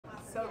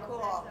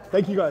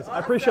Thank you guys. I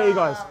appreciate you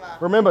guys.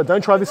 Remember,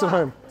 don't try this at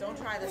home. Don't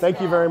try this.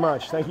 Thank you very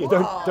much. Thank you.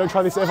 Don't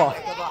try this ever.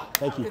 Good luck.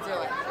 Thank you. Do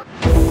it.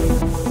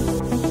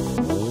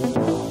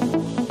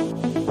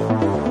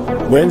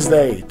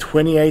 Wednesday,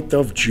 28th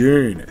of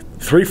June,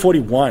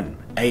 3:41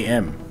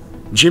 a.m.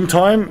 Gym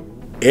time,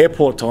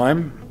 airport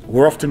time.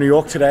 We're off to New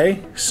York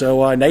today,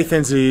 so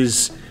Nathan's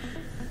is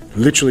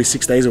literally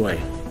 6 days away.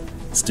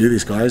 Let's do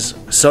this, guys.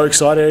 So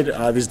excited.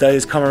 This day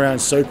has come around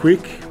so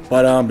quick,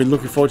 but I've been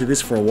looking forward to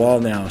this for a while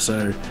now,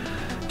 so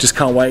just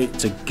can't wait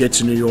to get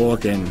to New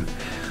York and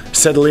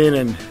settle in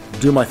and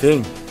do my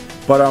thing.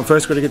 But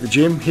first got to get the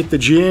gym, hit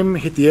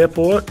the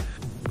airport,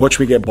 watch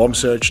me get bomb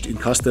searched in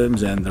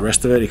customs and the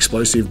rest of it,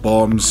 explosive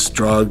bombs,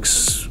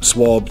 drugs,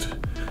 swabbed,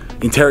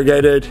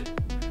 interrogated,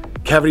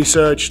 cavity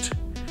searched.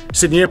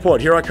 Sydney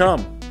Airport, here I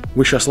come.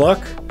 Wish us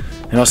luck,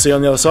 and I'll see you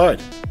on the other side.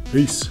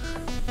 Peace.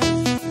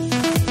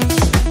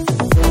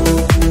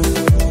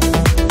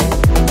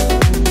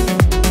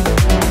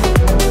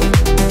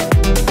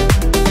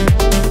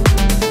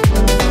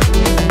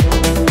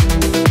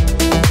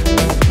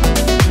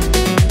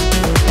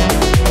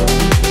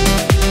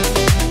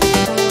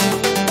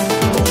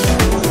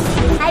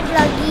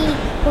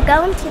 We're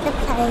going to the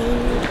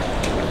plane.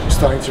 I'm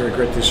starting to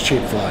regret this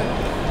cheap flight.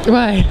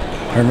 Why?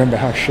 I remember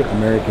how shit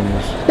American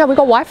is. No, we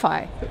got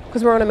Wi-Fi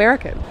because we're on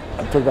American.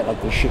 I'm talking about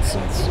like the shit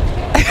seats.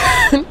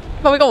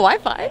 But we got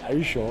Wi-Fi. Are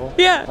you sure?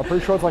 Yeah. I'm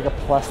pretty sure it's like a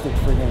plastic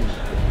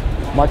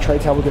friggin'. My tray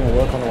table didn't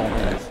work on the way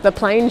home. The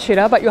plane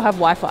shitter, but you'll have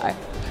Wi-Fi.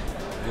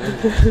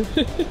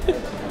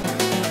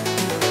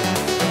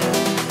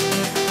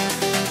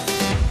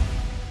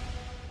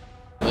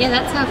 Yeah,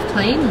 that's how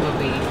plane will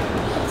be.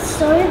 It's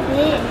so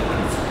big.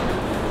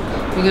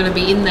 You're going to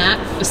be in that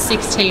for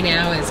 16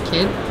 hours,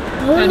 kid.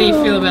 How do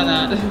you feel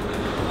about that?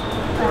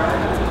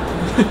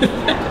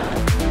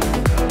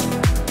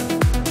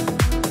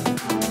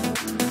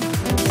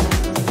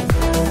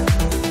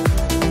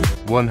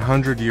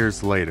 100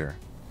 years later.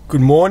 Good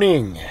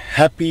morning.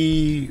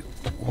 Happy,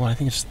 well, I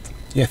think it's,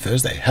 yeah,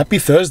 Thursday. Happy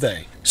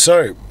Thursday.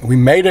 So, we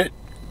made it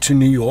to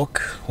New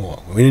York.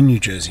 Well, we're in New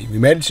Jersey. We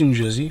made it to New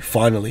Jersey,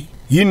 finally.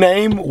 You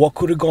name what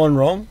could have gone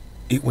wrong,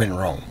 it went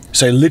wrong.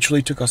 So it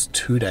literally took us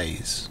 2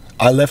 days.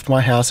 I left my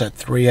house at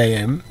 3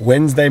 a.m.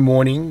 Wednesday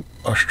morning,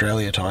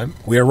 Australia time.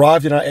 We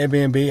arrived in our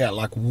Airbnb at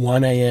like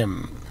 1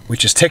 a.m.,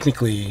 which is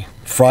technically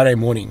Friday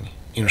morning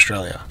in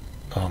Australia.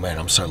 Oh man,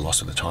 I'm so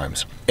lost with the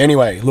times.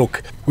 Anyway,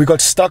 look, we got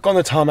stuck on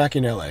the tarmac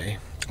in LA.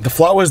 The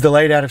flight was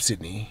delayed out of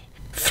Sydney.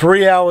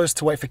 3 hours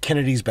to wait for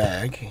Kennedy's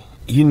bag.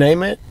 You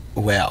name it,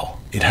 wow,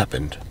 it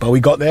happened. But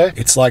we got there.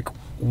 It's like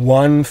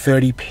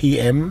 1:30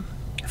 p.m.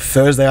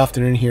 Thursday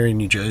afternoon here in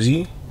New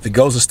Jersey. The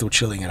girls are still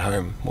chilling at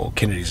home. Well,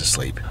 Kennedy's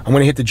asleep. I'm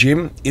gonna hit the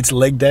gym. It's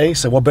leg day,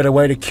 so what better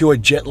way to cure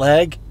jet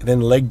lag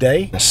than leg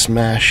day? I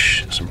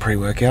smash some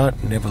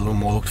pre-workout. Never a little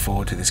more looked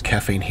forward to this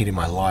caffeine hit in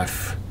my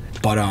life.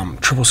 But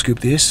triple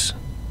scoop this,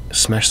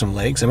 smash some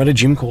legs. I'm at a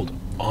gym called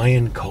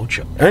Iron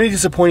Culture. The only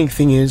disappointing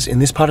thing is, in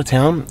this part of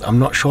town, I'm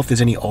not sure if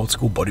there's any old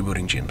school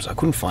bodybuilding gyms. I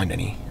couldn't find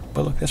any.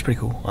 But look, that's pretty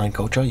cool. Iron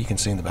Culture, you can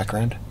see in the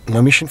background. My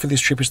mission for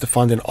this trip is to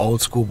find an old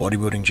school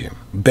bodybuilding gym.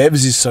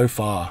 Bebb's is so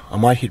far. I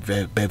might hit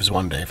Bebb's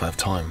one day if I have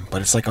time,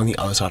 but it's like on the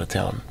other side of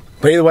town.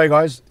 But either way,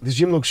 guys, this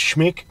gym looks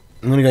schmick.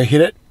 I'm gonna go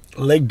hit it.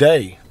 Leg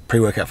day.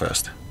 Pre-workout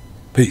first.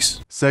 Peace.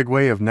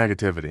 Segue of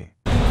negativity.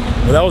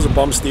 Well, that was a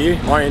bomb steer.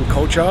 Iron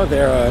Culture,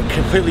 they're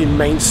completely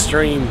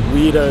mainstream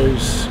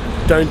weirdos.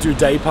 Don't do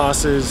day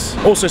passes.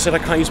 Also said I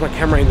can't use my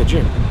camera in the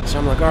gym. So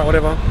I'm like, all right,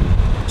 whatever.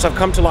 So I've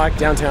come to like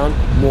downtown,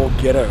 more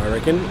ghetto, I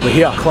reckon. We're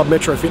here, Club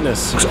Metro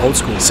Fitness. Looks old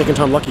school. Second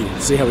time lucky.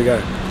 Let's see how we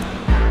go.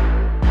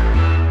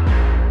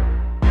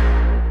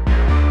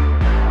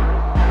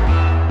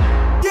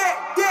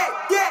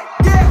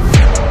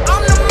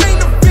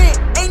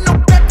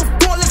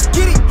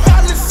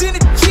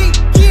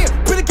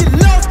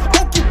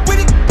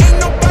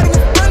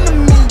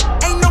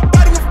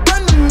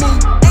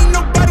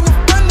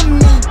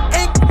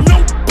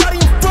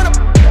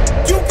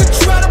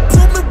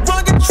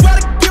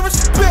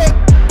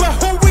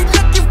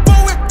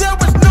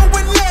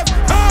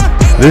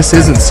 This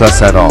isn't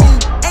sus at all.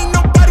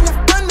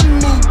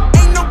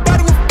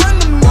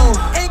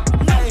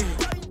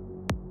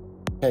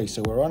 Okay,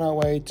 so we're on our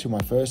way to my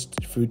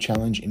first food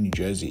challenge in New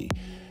Jersey.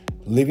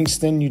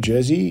 Livingston, New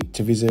Jersey,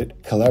 to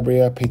visit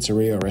Calabria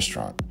Pizzeria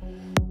restaurant.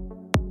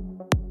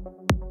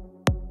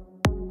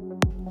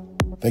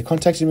 They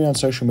contacted me on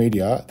social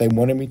media. They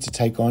wanted me to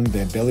take on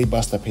their belly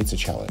buster pizza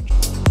challenge.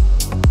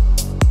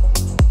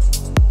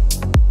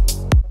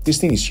 This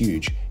thing is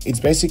huge. It's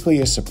basically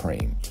a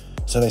supreme.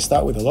 So they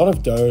start with a lot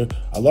of dough,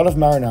 a lot of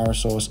marinara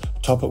sauce,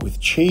 top it with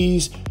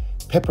cheese,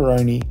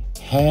 pepperoni,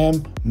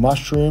 ham,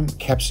 mushroom,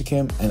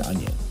 capsicum, and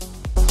onion.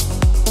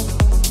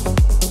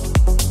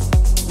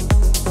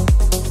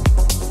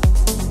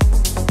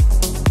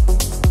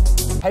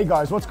 Hey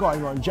guys, what's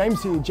going on?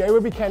 James here,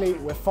 jwebbycaneat.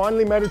 We're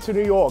finally made it to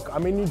New York.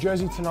 I'm in New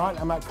Jersey tonight.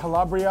 I'm at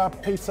Calabria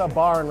Pizza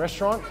Bar and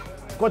Restaurant.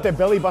 I've got their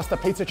Belly Buster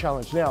Pizza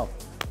Challenge. Now,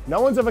 no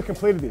one's ever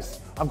completed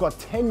this. I've got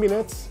 10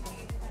 minutes,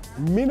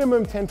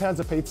 minimum 10 pounds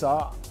of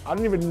pizza. I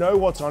don't even know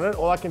what's on it.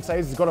 All I can say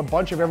is it's got a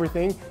bunch of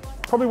everything.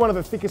 Probably one of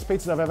the thickest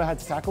pizzas I've ever had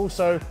to tackle.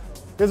 So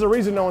there's a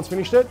reason no one's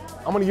finished it.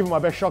 I'm gonna give it my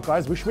best shot,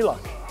 guys. Wish me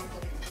luck.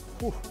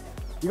 Ooh.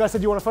 You guys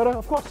said you want a photo?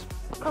 Of course.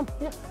 Come,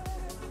 yeah.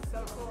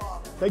 So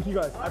cool. Thank you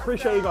guys. I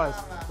appreciate you guys.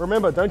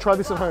 Remember, don't try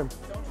this at home.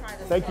 Don't try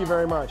this. Thank you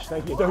very much.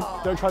 Thank you.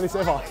 Don't try this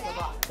ever.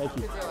 Thank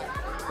you.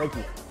 Thank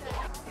you.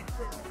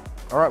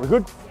 All right, we're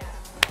good?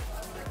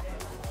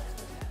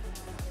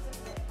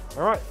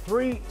 All right,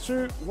 3,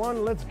 2,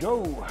 1, let's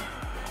go.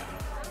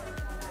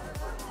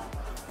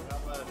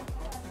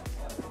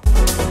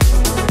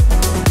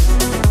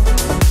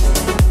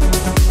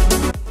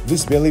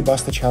 This belly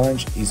buster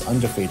challenge is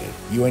undefeated.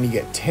 You only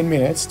get 10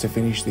 minutes to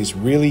finish this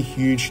really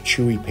huge,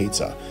 chewy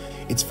pizza.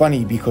 It's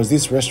funny because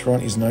this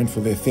restaurant is known for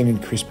their thin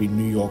and crispy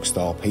New York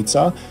style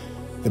pizza.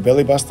 The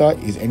belly buster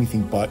is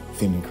anything but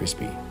thin and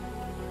crispy.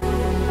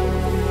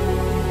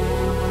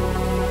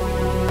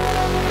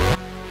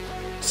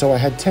 So I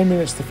had 10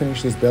 minutes to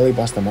finish this belly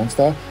buster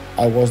monster.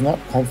 I was not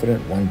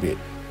confident one bit.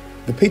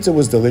 The pizza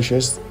was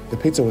delicious. The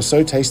pizza was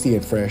so tasty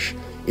and fresh.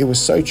 It was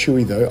so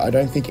chewy though. I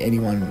don't think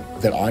anyone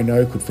that I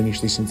know could finish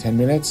this in 10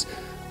 minutes.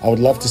 I would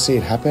love to see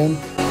it happen.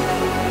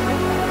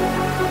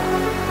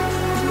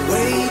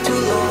 Way too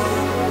long.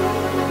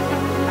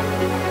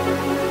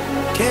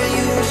 Can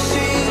you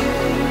see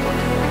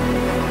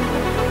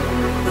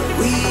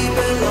we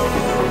belong?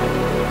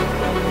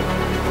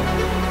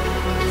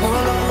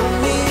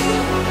 Follow me.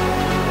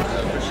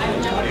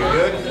 You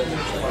good?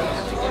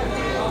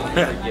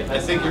 I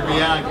think you're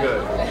beyond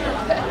good.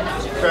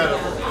 It's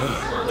incredible.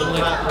 Little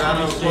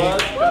round of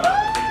applause.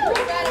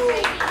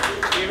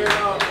 Keep it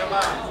going, come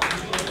on.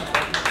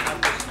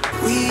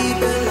 We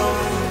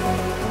belong.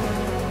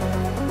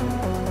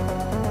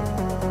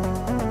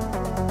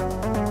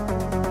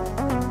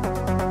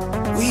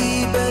 We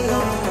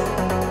belong.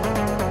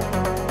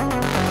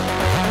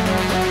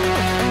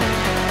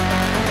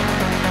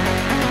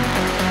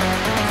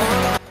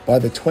 By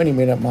the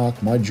 20-minute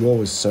mark, my jaw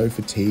was so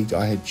fatigued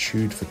I had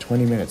chewed for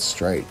 20 minutes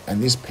straight,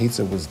 and this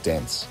pizza was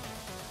dense.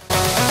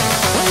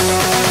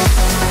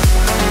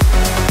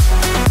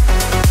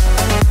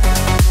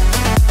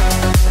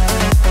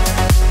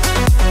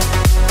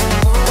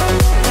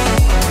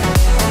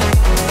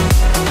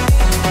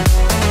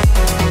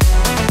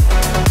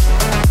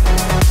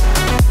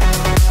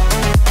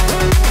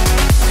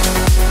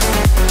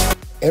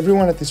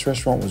 Everyone at this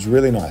restaurant was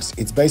really nice.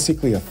 It's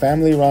basically a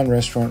family-run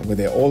restaurant where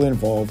they're all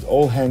involved,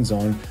 all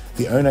hands-on.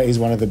 The owner is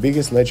one of the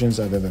biggest legends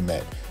I've ever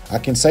met. I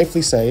can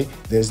safely say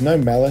there's no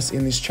malice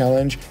in this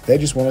challenge. They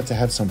just wanted to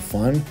have some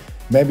fun.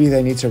 Maybe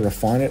they need to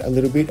refine it a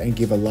little bit and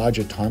give a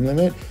larger time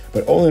limit.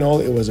 But all in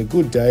all, it was a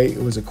good day.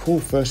 It was a cool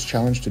first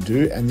challenge to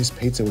do, and this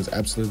pizza was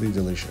absolutely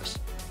delicious.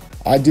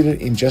 I did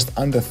it in just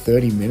under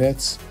 30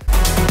 minutes.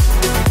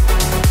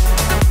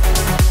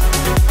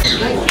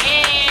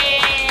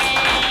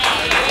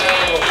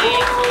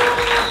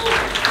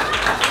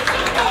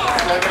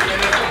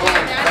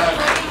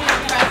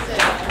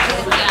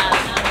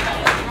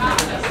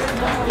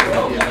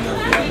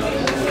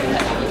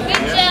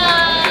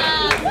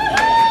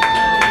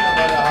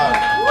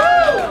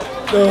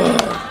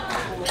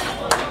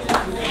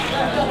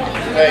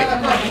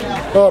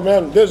 Oh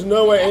man, there's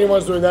no way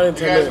anyone's doing that in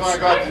 10 minutes. You guys want to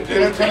go out to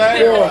dinner tonight?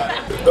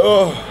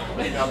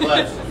 God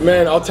bless.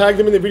 Man, I'll tag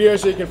them in the video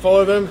so you can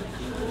follow them.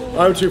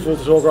 I'm too full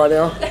to talk right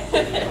now.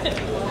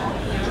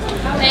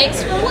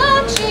 Thanks for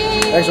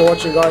watching. Thanks for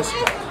watching, guys.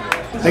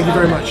 Thank you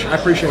very much. I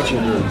appreciate you.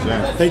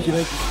 Thank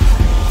you.